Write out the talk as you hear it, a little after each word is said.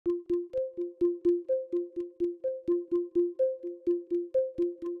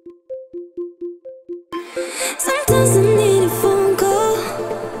Sometimes I need a phone call,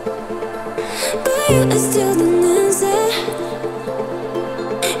 but you still don't answer.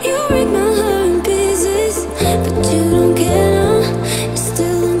 You break my heart in pieces, but you don't care now. You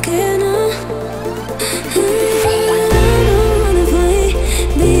still don't care now. I don't wanna fight,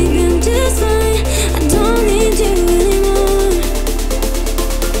 baby, I'm just fine. I don't need you anymore.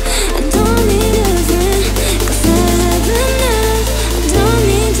 I don't need a friend, 'cause I have enough. I don't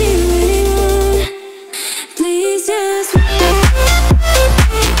need you anymore. Please just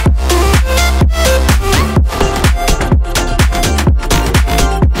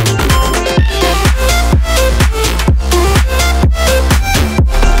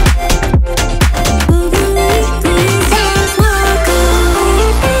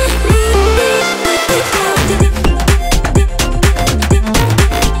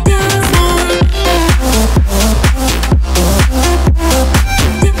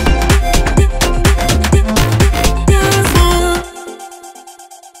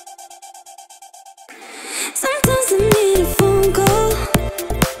sometimes I need a phone call,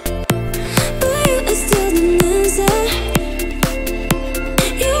 but you still don't answer.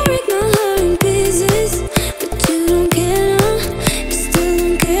 You break my heart in pieces, but you don't care now. You still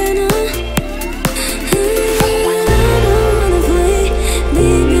don't care now. I don't wanna fight,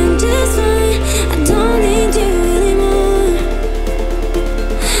 baby, I'm just fine. I don't need you anymore.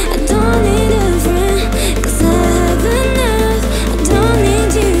 I don't need a friend, 'cause I have enough. I don't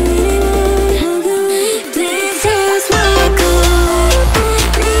need you anymore. Please just walk away. I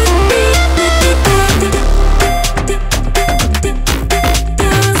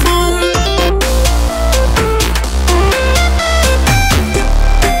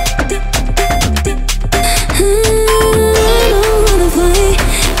don't wanna fight,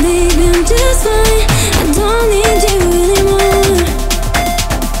 baby, I'm just fine.